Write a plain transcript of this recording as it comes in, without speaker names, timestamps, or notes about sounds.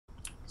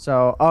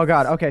So, oh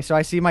god. Okay, so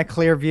I see my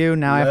clear view.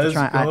 Now I have to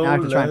try. Now I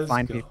have to try and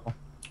find people.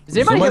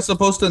 Am I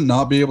supposed to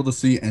not be able to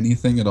see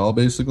anything at all,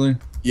 basically?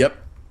 Yep.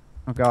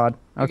 Oh god.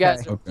 You Okay.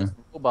 guys are Okay.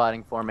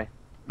 botting for me.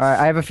 All right.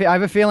 I have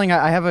a feeling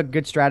I have a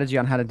good strategy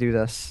on how to do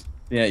this.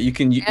 Yeah, you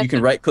can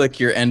right click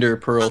your Ender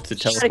Pearl to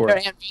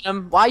teleport.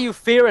 Why are you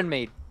fearing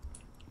me?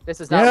 This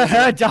is not.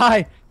 Yeah,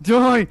 die,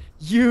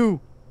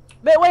 you.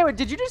 Wait,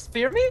 did you just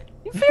fear me?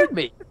 You feared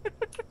me.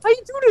 How you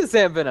do this,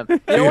 Ant Venom? You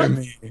know what?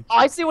 Oh,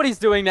 I see what he's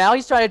doing now.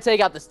 He's trying to take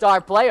out the star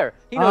player.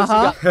 He knows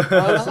you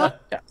got.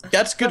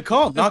 That's a good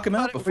call. Knock him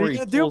out before he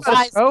pulls.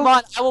 Guys, come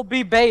on, I will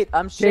be bait.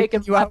 I'm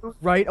shaking you out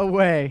right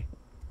away.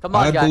 Come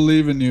on, guys. I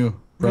believe in you,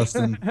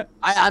 Preston.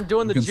 I'm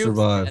doing the you can juke.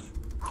 survive. Man.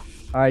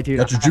 All right, dude.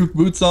 Got your juke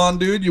boots on,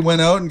 dude. You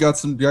went out and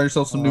got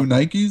yourself some new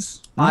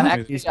Nikes.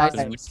 I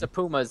switched to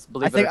Pumas.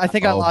 I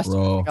think I lost.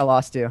 Bro. I think I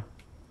lost you.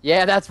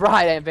 Yeah, that's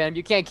right, Ant Venom.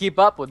 You can't keep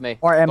up with me.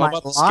 Or am What I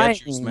about the lying?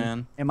 Skechers,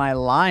 man? Am I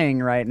lying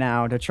right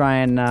now to try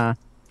and Your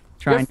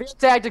fear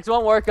tactics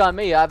won't work on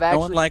me. I've actually. No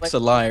one likes a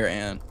liar,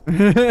 Ant.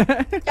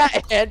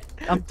 Yeah, Ant.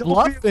 I'm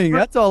bluffing.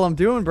 That's all I'm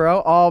doing,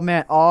 bro. Oh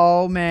man.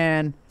 Oh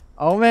man.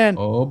 Oh man.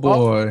 Oh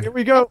boy. Here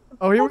we go.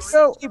 Oh, here we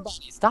go.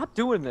 Stop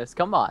doing this.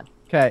 Come on.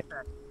 Okay.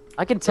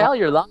 I can tell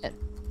you're lying.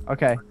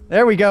 Okay.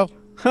 There we go.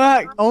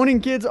 Ha!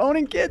 Owning kids.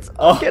 Owning kids.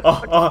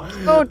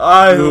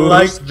 I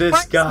like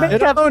this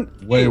guy.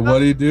 Wait,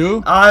 what'd he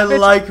do? I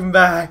like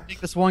Mac. Take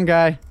this one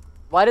guy.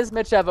 Why does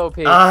Mitch have OP?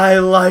 I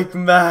like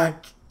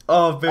Mac.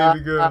 Oh,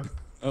 baby girl.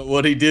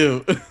 What'd he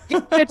do?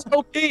 Mitch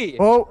OP.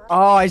 Oh,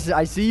 I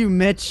see you,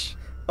 Mitch.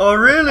 Oh,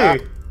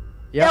 really?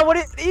 Yeah, what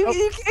is you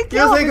can't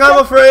kill You think me. I'm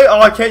afraid? Oh,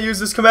 I can't use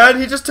this command.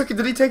 He just took it.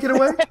 Did he take it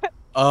away?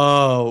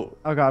 Oh.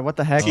 Oh god, what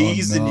the heck?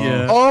 Teasing no.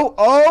 you.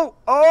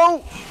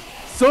 Oh!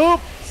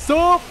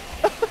 Soup!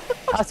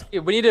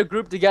 We need to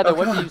group together.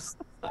 What do you?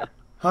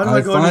 How do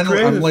I go into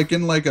creative? I'm like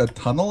in like a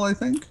tunnel, I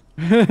think.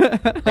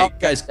 Hey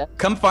guys,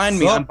 come find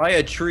me. I'm by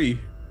a tree.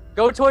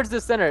 Go towards the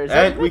center. Is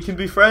And we can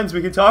be friends.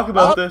 We can talk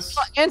about this.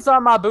 Ants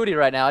on my booty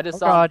right now. I just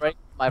saw him break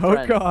my friend.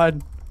 Oh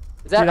god.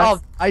 Is that Dude,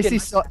 all?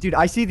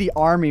 I see the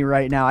army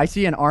right now. I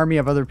see an army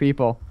of other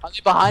people. Are they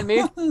behind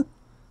me?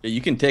 Yeah,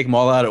 you can take them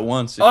all out at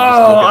once. If you Oh, just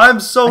look at- I'm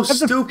so I have the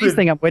freeze stupid.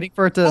 thing. I'm waiting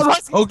for it to.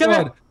 Oh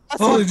god.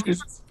 Holy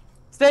Jesus.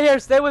 Stay here.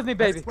 Stay with me,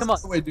 baby. Come on.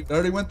 Wait, dude, I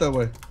already went that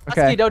way.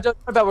 Okay. Don't worry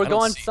about it. We're I don't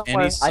going see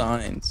somewhere. any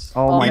signs.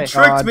 Oh my He god.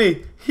 tricked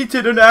me. He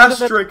did an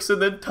asterisk and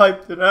then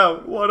typed it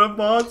out. What a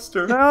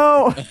monster.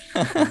 No.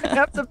 I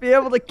have to be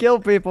able to kill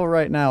people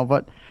right now,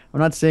 but I'm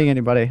not seeing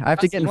anybody. I have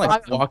to get in I'm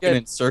front. like walking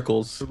in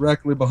circles.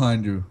 Directly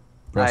behind you, All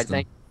right, Preston.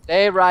 thank you.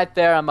 Stay right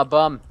there. I'm a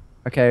bum.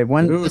 Okay,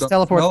 when Dude, this I'm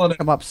teleport's smelling gonna it.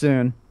 come up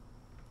soon.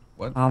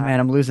 What? Oh man,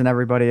 I'm losing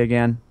everybody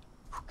again.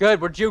 Good.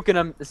 We're juking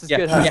them. This is Yeah,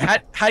 good. Huh? yeah.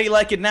 How do you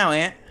like it now,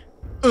 Ant?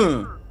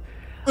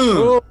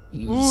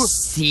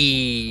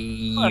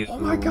 See you. Oh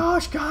my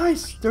gosh,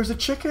 guys. There's a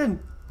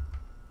chicken.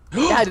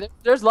 Yeah,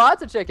 there's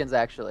lots of chickens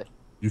actually.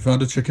 You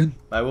found a chicken?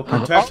 I will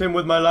protect him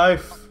with my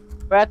life.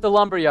 We're at the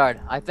lumberyard.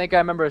 I think I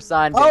remember a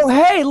sign. Oh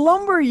hey,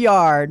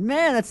 lumberyard,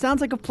 man, that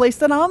sounds like a place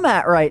that I'm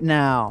at right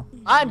now.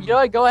 I'm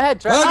good. Go ahead.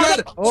 Try.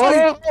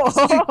 Oh,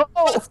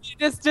 God.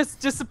 Just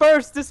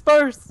disperse.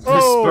 Disperse.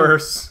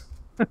 Disperse.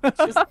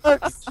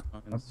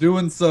 I'm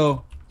doing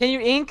so. Can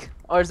you ink,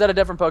 or is that a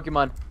different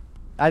Pokemon?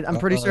 I'm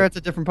pretty sure it's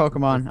a different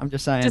Pokemon. I'm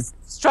just saying.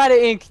 Just try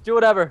to ink. Do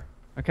whatever.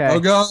 Okay. Oh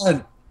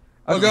god.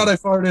 Oh god, I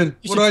farted.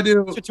 What do I do?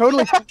 You're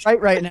totally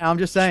right now. I'm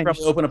just saying.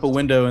 Probably open up a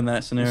window in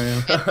that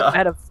scenario. I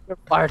had a fear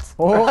fart.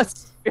 Oh.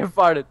 Fear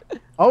farted.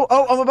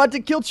 Oh, I'm about to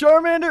kill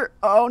Charmander.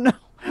 Oh no.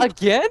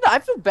 Again? I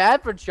feel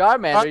bad for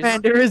Charmander.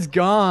 Charmander is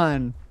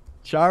gone.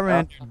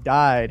 Charmander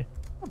died.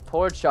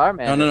 Poor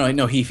Charmander.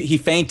 No. He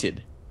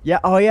fainted. Yeah.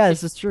 Oh yeah.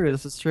 This is true.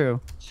 This is true.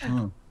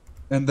 Huh.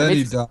 And then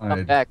he Come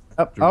died. back.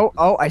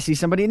 Oh! I see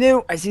somebody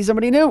new.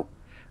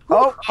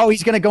 Oh!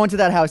 He's gonna go into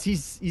that house.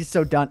 He's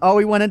so done. Oh,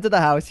 he went into the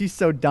house. He's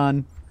so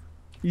done.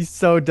 It's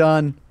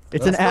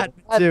an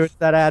admin too. It's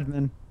that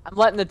admin. I'm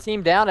letting the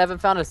team down. I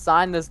haven't found a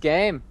sign this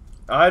game.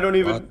 I haven't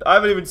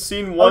even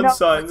seen one no,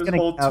 sign it's this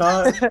gonna whole go.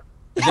 time.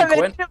 I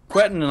think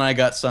Quentin and I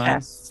got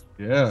signs.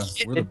 Yeah,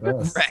 we're the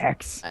best.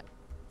 Rex.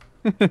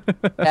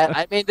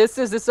 I mean, this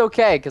is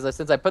okay because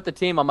since I put the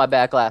team on my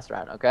back last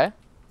round. Okay.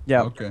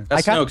 Yeah. Okay.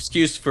 That's no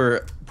excuse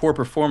for poor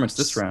performance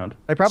this round.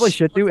 I probably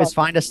should do is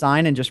find a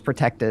sign and just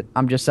protect it.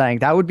 I'm just saying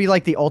that would be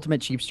like the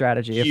ultimate cheap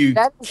strategy. You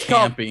That's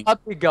called camping.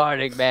 puppy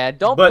guarding, man.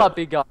 Don't But-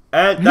 puppy guard.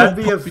 And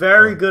that'd be a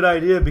very good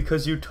idea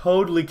because you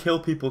totally kill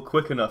people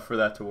quick enough for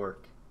that to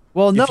work.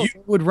 Well, no, you-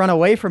 they would run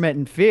away from it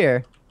in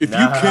fear. If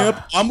Nah. you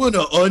camp, I'm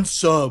gonna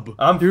unsub.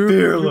 I'm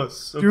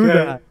fearless. Okay. Do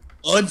that.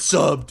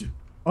 Unsubbed.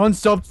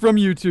 Unsubbed from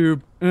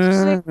YouTube.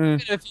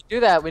 If you do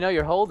that, we know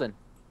you're holding.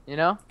 You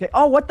know? Okay.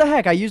 Oh, what the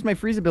heck? I used my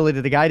freeze ability.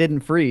 The guy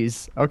didn't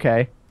freeze.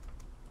 Okay.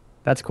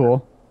 That's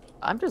cool.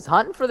 I'm just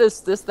hunting for this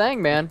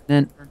thing, man.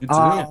 And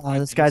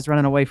this guy's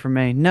running away from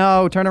me.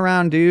 No, turn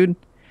around, dude.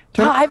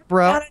 Turn,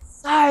 bro. Got a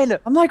sign.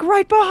 I'm like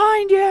right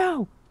behind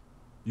you.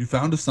 You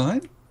found a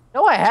sign?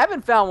 No, I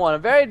haven't found one.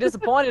 I'm very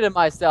disappointed in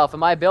myself and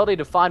my ability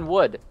to find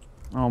wood.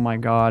 Oh my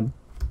god.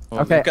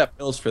 Well, Okay. We've got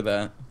bills for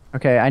that.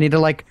 Okay, I need to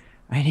like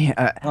I need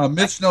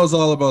Mitch knows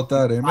all about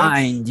that, eh, Mitch?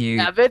 find you.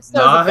 Yeah, Mitch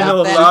knows I know about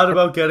a that. lot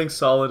about getting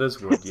solid as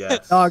wood,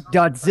 yes.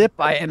 Dog.zip,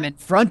 I am in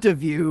front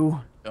of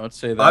you. Don't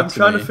say that. I'm to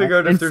trying me. to figure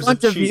out In if there's a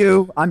front of cheat.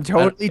 you. I'm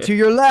totally to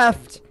your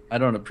left. I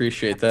don't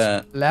appreciate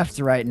that. Left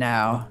right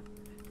now.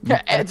 You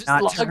And just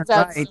cannot logs turn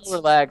out right. so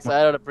relaxed.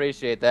 I don't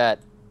appreciate that.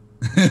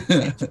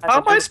 How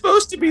am I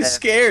supposed to be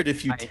scared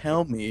if you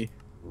tell me?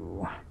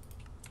 Ooh.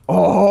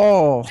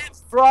 Oh.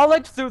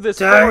 Frolicked through this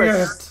Dang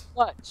forest so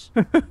much.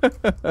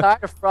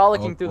 Tired of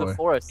frolicking Oh, through the boy.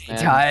 forest, man.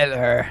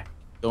 Tyler,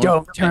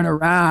 don't turn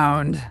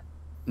around.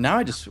 Now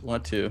I just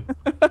want to.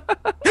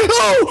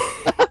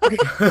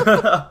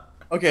 Turn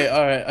Okay,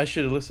 all right. I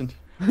should have listened.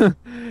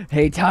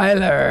 Hey,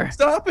 Tyler.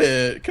 Stop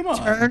it! Come on.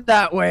 Turn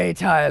that way,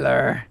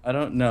 Tyler. I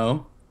don't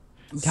know.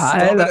 Stop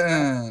Tyler.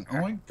 it.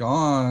 Oh my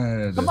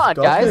god. Come on,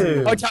 Stop guys.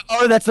 it.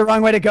 Oh, that's the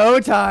wrong way to go,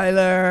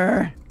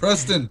 Tyler.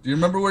 Preston, do you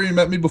remember where you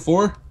met me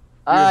before?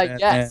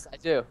 Yes, I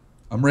do.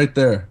 I'm right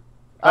there.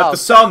 At Oh. the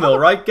sawmill,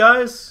 right,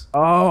 guys?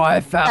 Oh, I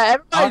found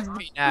Everybody's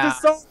me in the now.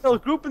 sawmill.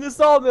 Group in the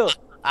sawmill.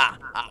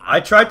 I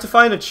tried to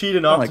find a cheat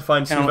enough like to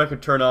find see if Count. I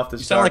could turn off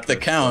this. You sound like the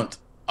darkness. Count.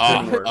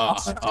 Didn't work.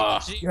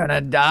 You're gonna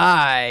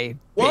die.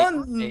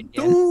 1,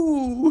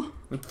 2.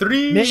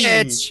 3.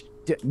 Mitch.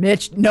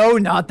 Mitch, no,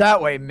 not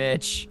that way,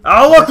 Mitch.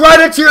 I'll look right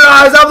into your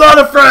eyes. I'm not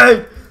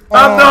afraid.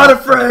 I'm Oh. not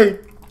afraid.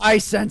 I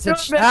sense a Do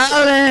it, Mitch.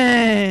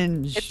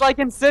 challenge. It's like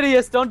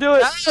Insidious. Don't do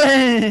it.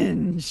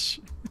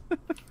 Challenge.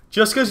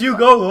 Just because you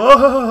go,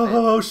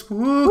 oh,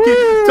 spooky,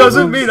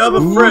 doesn't mean I'm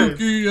afraid.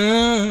 Spooky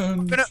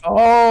end.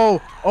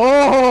 Oh.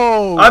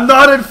 I'm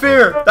not in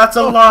fear. That's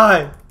a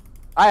lie.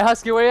 All right,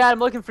 Husky, where you at? I'm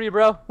looking for you,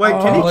 bro. Wait,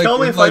 can you Like, tell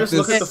me in if I like just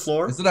look this- at the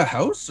floor? Is it a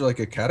house or like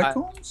a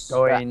catacombs?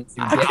 Going to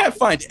I can't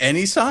find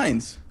any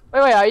signs.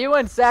 Wait, are you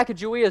in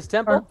Sacagawea's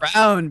temple? get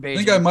around, I baby.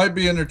 think I might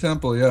be in her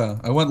temple, yeah.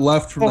 I went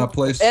left from that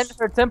place. In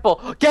her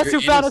temple. Guess You're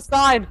who found a innocent.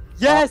 sign?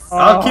 Yes!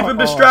 I'll keep him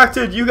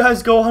distracted. You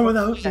guys go on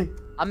without me.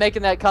 I'm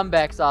making that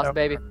comeback sauce,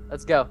 baby.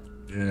 Let's go.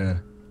 Yeah.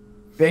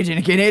 Beijing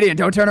a Canadian,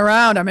 don't turn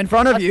around. I'm in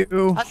front of you.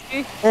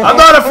 Husky, I'm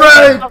not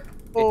afraid.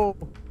 Oh. Oh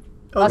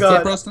That's What's up,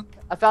 god. Preston?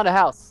 I found a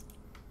house.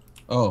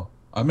 Oh,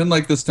 I'm in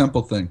like this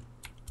temple thing.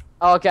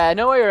 Oh, okay, I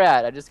know where you're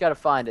at. I just gotta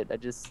find it.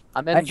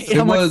 I'm I in. hate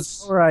how much was-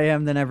 slower I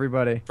am than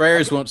everybody.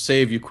 Prayers won't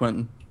save you,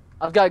 Quentin.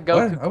 I've got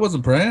Goku. What? I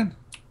wasn't praying.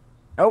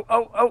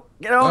 Oh,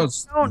 get I on.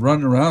 was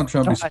running around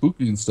trying to be God.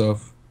 spooky and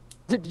stuff.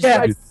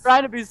 Yeah. You're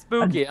trying to be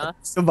spooky, huh? Yeah, I'm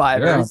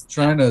Survivors.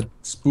 trying to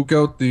spook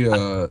out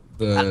the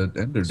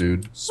Ender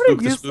dude. What a Spook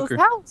the useless spooker.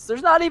 house.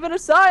 There's not even a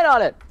sign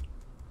on it.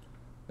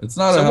 It's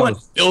not Someone a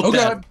house. built Oh that.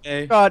 god.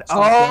 Okay. God.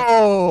 How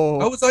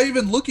Oh. was I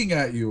even looking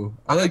at you?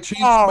 I like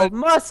changed Oh, my.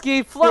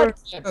 musky flood.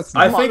 That's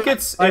I not- think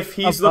it's if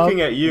he's above-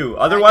 looking at you.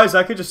 Otherwise,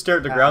 I could just stare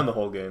at the ground the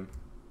whole game.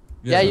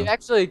 Yeah, you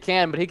actually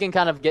can, but he can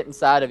kind of get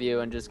inside of you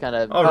and just kind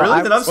of. Oh, really?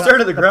 I Then I'm was-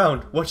 staring at the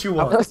ground. What you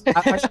want?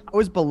 I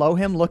was below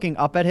him looking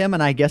up at him,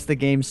 and I guess the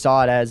game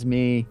saw it as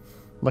me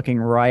looking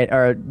right,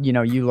 or,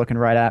 you looking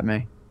right at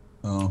me.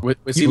 Oh.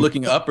 Was he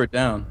looking up or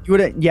down?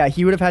 Yeah,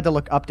 he would have had to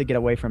look up to get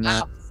away from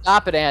that.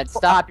 Stop it, Ant.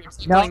 Stop. You're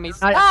tickling me.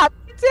 I- Stop.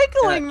 You're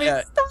tickling me.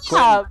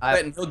 Stop.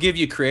 Quentin, he'll give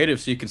you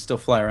creative so you can still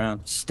fly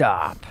around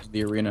Stop.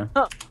 the arena.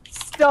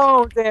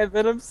 Stoned,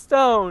 David. I'm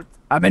stoned.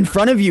 I'm in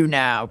front of you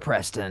now,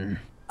 Preston.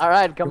 All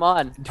right, come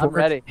on. I'm Towards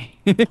ready.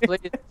 me. Please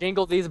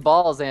jingle these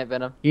balls, Ant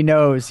Venom. He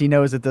knows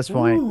at this Ooh,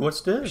 point. what's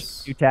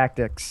this? New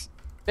tactics.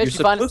 Mitch, You're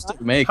you find a supposed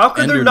to make. How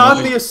could there Ender not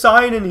noise. be a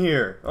sign in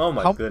here? Oh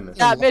my How- goodness.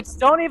 Yeah, Mitch,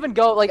 don't even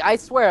go. Like, I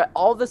swear,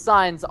 all the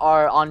signs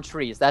are on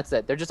trees. That's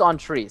it. They're just on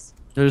trees.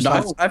 There's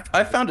No,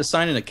 I found a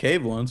sign in a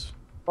cave once.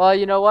 Well,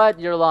 you know what?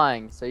 You're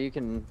lying. So you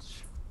can.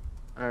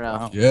 I don't know.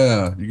 Wow.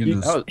 Yeah, you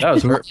can just. That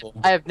was hurtful.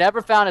 I have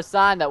never found a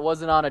sign that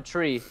wasn't on a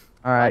tree.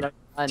 All right. On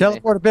a-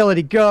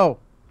 Teleportability, go.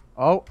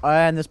 Oh,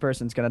 and this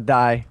person's gonna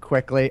die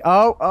quickly.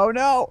 Oh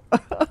no.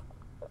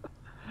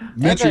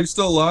 Mitch, are you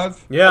still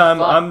alive? Yeah, I'm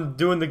Fuck. I'm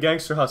doing the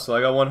gangster hustle.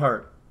 I got one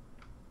heart.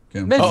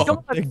 Okay. Mitch, Oh. come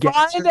on, The find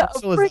gangster a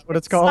hustle, is that what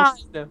it's called?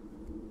 freaking sign.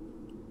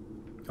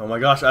 Oh my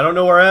gosh, I don't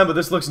know where I am, but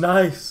this looks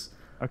nice.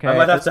 Okay. I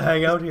might have to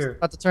hang out here.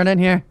 About to turn in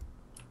here.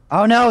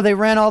 Oh no, they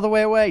ran all the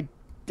way away.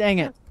 Dang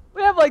it.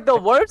 We have like the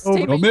worst Oh,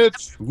 team. No,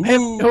 Mitch. I have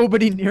Woo.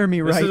 nobody near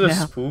me This right is a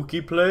now.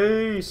 spooky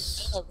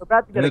place. We're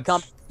about to get a Mitch,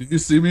 comp. did you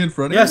see me in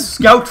front of Yes,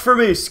 scout for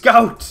me,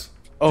 scout.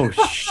 Oh,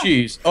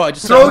 jeez. Oh, I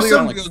just Throw saw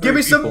some. like Give three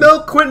me some people.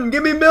 milk, Quentin.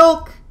 Give me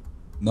milk.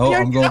 you? No,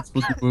 I'm going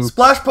spooky boobs.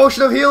 Splash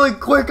potion of healing,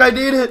 quick! I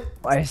need it.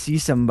 I see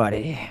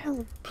somebody.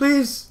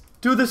 Please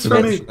do this Should for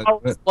I, me. should I do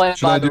it? Explain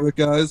Should I by do it,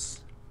 guys?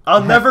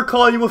 I'll never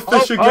call you a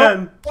fish Oh, oh.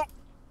 again.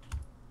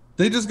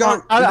 They just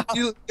got. Oh, They How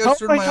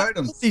gets am rid I of my gonna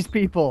items. help these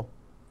people?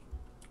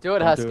 Do it,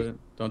 Don't Husky. do it.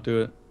 Don't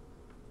do it.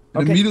 It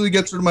Okay. immediately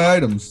gets rid of my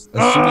items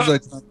as soon as I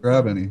try to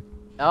grab any.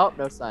 Nope,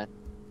 no sign.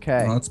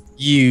 Okay. No, it's,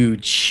 You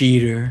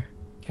cheater.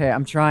 Okay,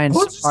 I'm trying I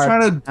was just hard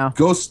trying to now.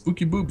 go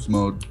spooky boobs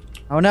mode.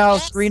 Oh no,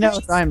 3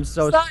 notes. I'm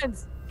so.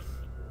 Signs.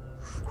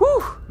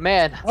 Whew,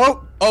 man,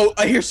 Oh. Oh,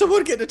 I hear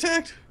someone getting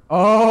attacked.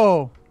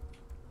 Oh.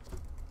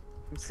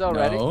 I'm so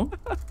ready. No.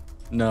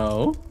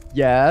 No.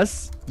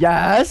 Yes.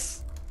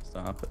 Yes.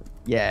 Stop it.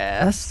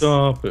 Yes.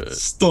 Stop it.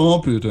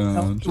 Stomp it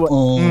out. What-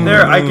 Oh.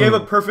 There, I gave a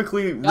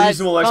perfectly Guys,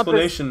 reasonable compass.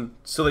 explanation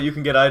so that you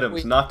can get items,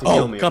 Wait. not to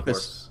kill me, compass.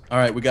 of course. All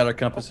right, we got our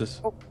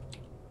compasses.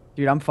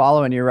 Dude, I'm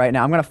following you right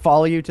now. I'm gonna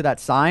follow you to that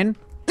sign.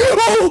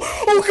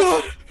 Oh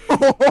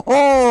God!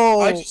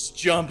 Oh, I just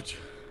jumped.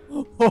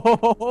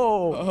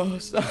 Oh,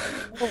 stop.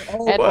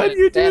 Why did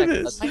you do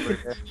this?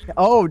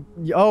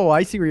 oh,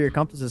 I see where your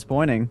compass is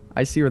pointing.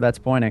 I see where that's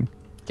pointing.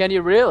 Can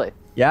you really?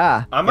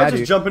 Yeah. I might yeah, just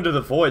dude. jump into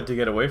the void to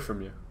get away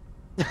from you.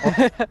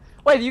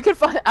 Wait, you can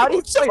find out.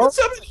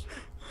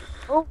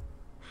 Oh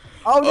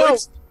Oh, no!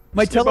 it's-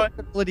 My stand by. teleport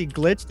ability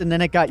glitched and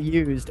then it got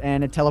used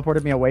and it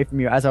teleported me away from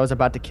you as I was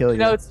about to kill you.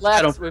 Two notes left.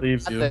 I don't We've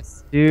believe got you.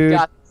 this. Dude.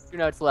 Got this. 2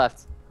 notes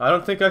left. I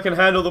don't think I can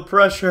handle the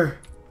pressure.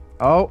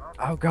 Oh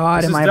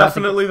God! This Am is I about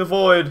definitely the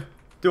void.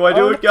 Do I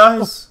do Oh, it,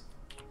 guys?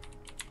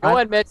 Go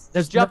ahead, Mitch.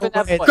 There's Just jump no in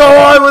that way. void. Go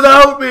on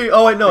without me!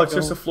 Oh wait, no, it's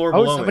just a floor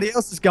Oh, below somebody me.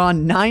 else is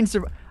gone. 9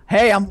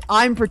 Hey,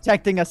 I'm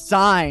protecting a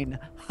sign.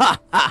 Ha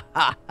ha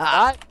ha ha.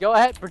 Alright, go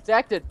ahead,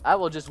 protect it. I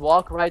will just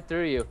walk right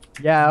through you.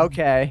 Yeah.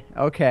 Okay.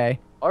 Okay.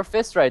 Or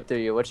fist right through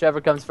you,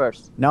 whichever comes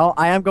first. No,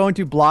 I am going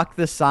to block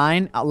the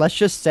sign. Let's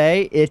just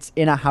say it's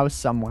in a house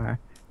somewhere.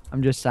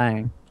 I'm just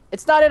saying.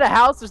 It's not in a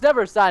house. There's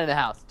never a sign in a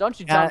house. Don't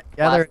you Yeah, jump.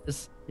 yeah, there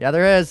is. Yeah,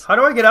 there is. How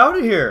do I get out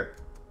of here?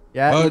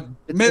 Yeah.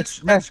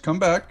 Mitch, come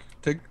back.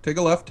 Take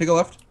a left. Take a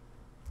left.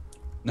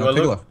 Do I No, take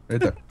a look- left. Right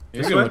there.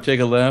 You're This gonna way? take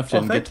a left Oh,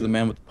 and thank get to the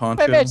man with the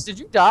poncho. Hey, Mitch, did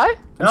you die?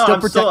 No, still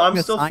I'm still protecting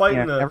the sign fighting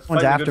here. the Everyone's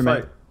fighting after good me.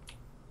 fight.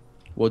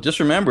 Well, just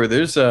remember,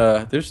 there's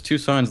 2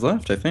 signs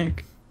left, I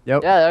think.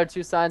 Yep. Yeah, there are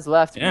 2 signs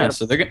left. You Yeah, gotta-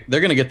 so they're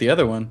gonna get the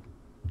other one.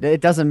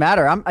 It doesn't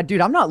matter. Dude,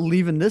 I'm not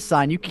leaving this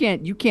sign. You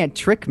can't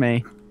trick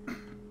me.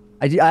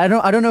 I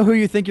don't know who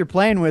you think you're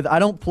playing with. I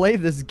don't play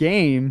this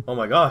game. Oh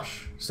my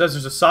gosh. It says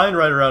there's a sign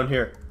right around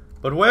here.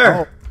 But where?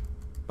 Oh.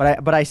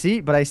 But I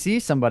see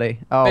somebody.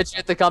 Oh. Mitch, you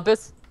hit the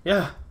compass?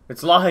 Yeah,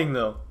 it's lying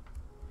though.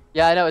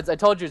 Yeah, I know. I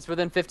told you it's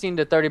within 15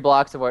 to 30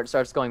 blocks of where it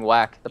starts going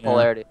whack, the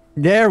polarity.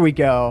 There we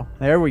go.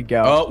 There we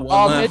go. Oh, one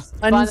Oh, left.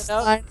 Mitch, One find the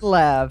note? sign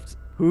left.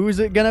 Who's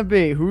it gonna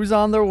be? Who's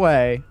on their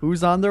way?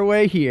 Who's on their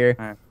way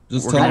here?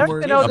 Just We're tell I him don't where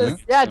even it know is, this. man.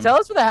 Yeah, tell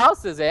us where the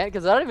house is, Ant,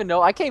 because I don't even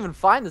know. I can't even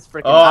find this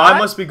freaking Oh, I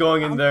must be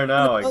going in there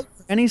now.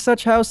 Any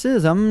such house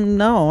is.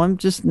 I'm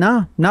just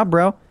nah,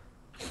 bro.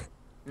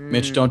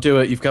 Mitch, don't do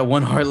it. You've got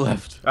 1 heart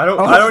left. I don't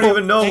Oh,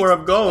 even know where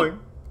I'm going.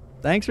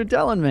 Thanks for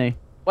telling me.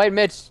 Wait,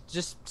 Mitch,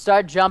 just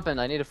start jumping.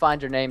 I need to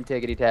find your name,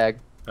 Tiggity Tag.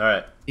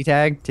 Alright.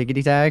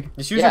 Tickety tag.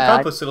 Just use Yeah, your I-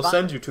 compass, it'll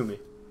send you to me.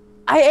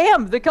 I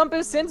am. The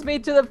compass sends me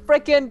to the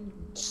freaking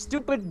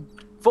stupid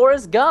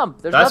Forrest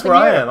Gump. There's That's nothing where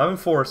I here. am. I'm in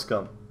Forrest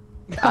Gump.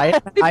 I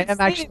didn't am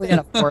see actually anything. in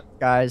a forest,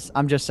 guys.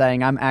 I'm just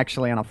saying, I'm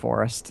actually in a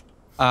forest.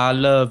 I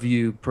love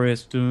you,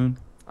 Preston.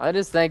 I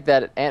just think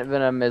that Ant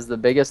Venom is the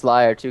biggest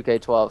liar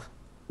 2K12.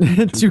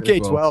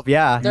 2K12,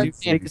 yeah.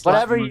 13, Biggest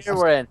whatever liar. year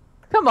we're in.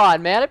 Come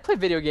on, man. I play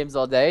video games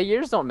all day.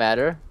 Years don't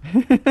matter.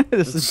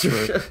 This is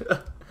true.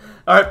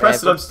 Alright,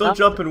 Preston, I'm still but-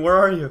 jumping. Where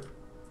are you?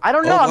 I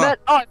don't know. Oh, I'm wow. at.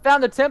 Oh, I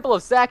found the Temple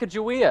of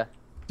Sacagawea.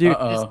 Dude,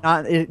 Uh-oh. it's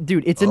not.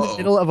 Dude, it's in the Uh-oh.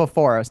 middle of a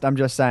forest. I'm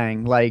just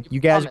saying. Like, you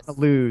guys are Promise. gonna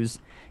lose.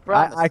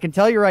 Promise. I can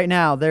tell you right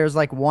now, there's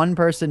like one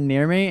person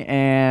near me,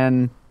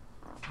 and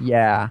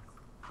yeah,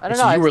 I don't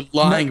So know. you were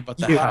lying about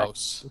the you.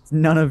 house. it's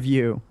none of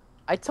you.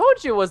 I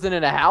told you it wasn't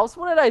in a house.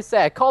 What did I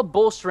say? I called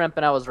bull shrimp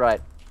and I was right.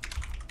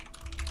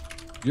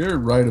 You're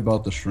right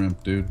about the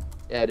shrimp, dude.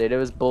 Yeah, dude, it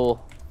was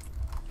bull.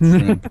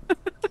 Shrimp.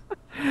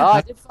 Oh,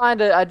 I did find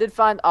it. I did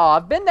find. Oh,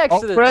 I've been next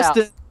to Oh, this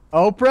Preston. house.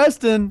 Oh,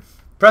 Preston.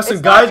 Preston,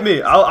 It's guide not-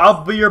 me.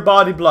 I'll be your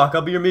body block.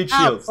 I'll be your meat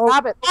Ow, shield.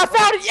 stop it! I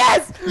found it.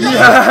 Yes.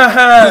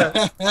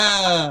 Yeah!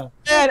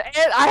 Man,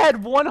 and I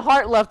had 1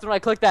 heart left when I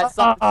clicked that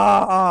song.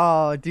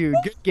 Oh, dude,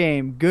 good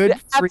game. Good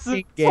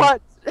freaking game.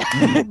 What?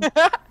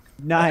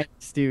 Nice,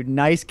 dude.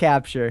 Nice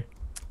capture.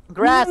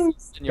 Grass,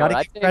 senor. Gotta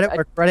I give think credit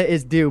where credit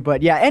is due.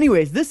 But yeah,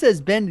 anyways, this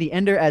has been the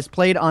Ender as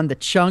played on the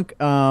chunk.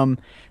 The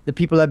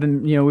people I've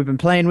been, we've been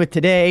playing with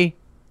today,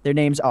 their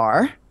names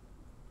are.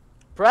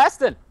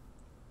 Preston.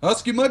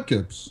 Husky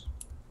Mudkips.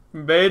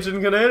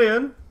 Bajan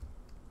Canadian.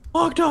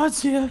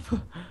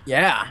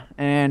 Yeah,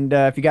 and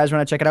if you guys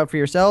want to check it out for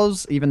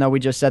yourselves, even though we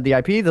just said the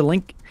IP, the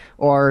link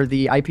or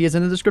the IP is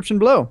in the description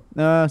below.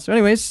 So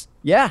anyways,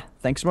 yeah,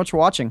 thanks so much for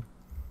watching.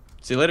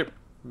 See you later.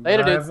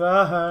 Later, dudes.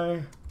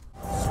 Bye-bye.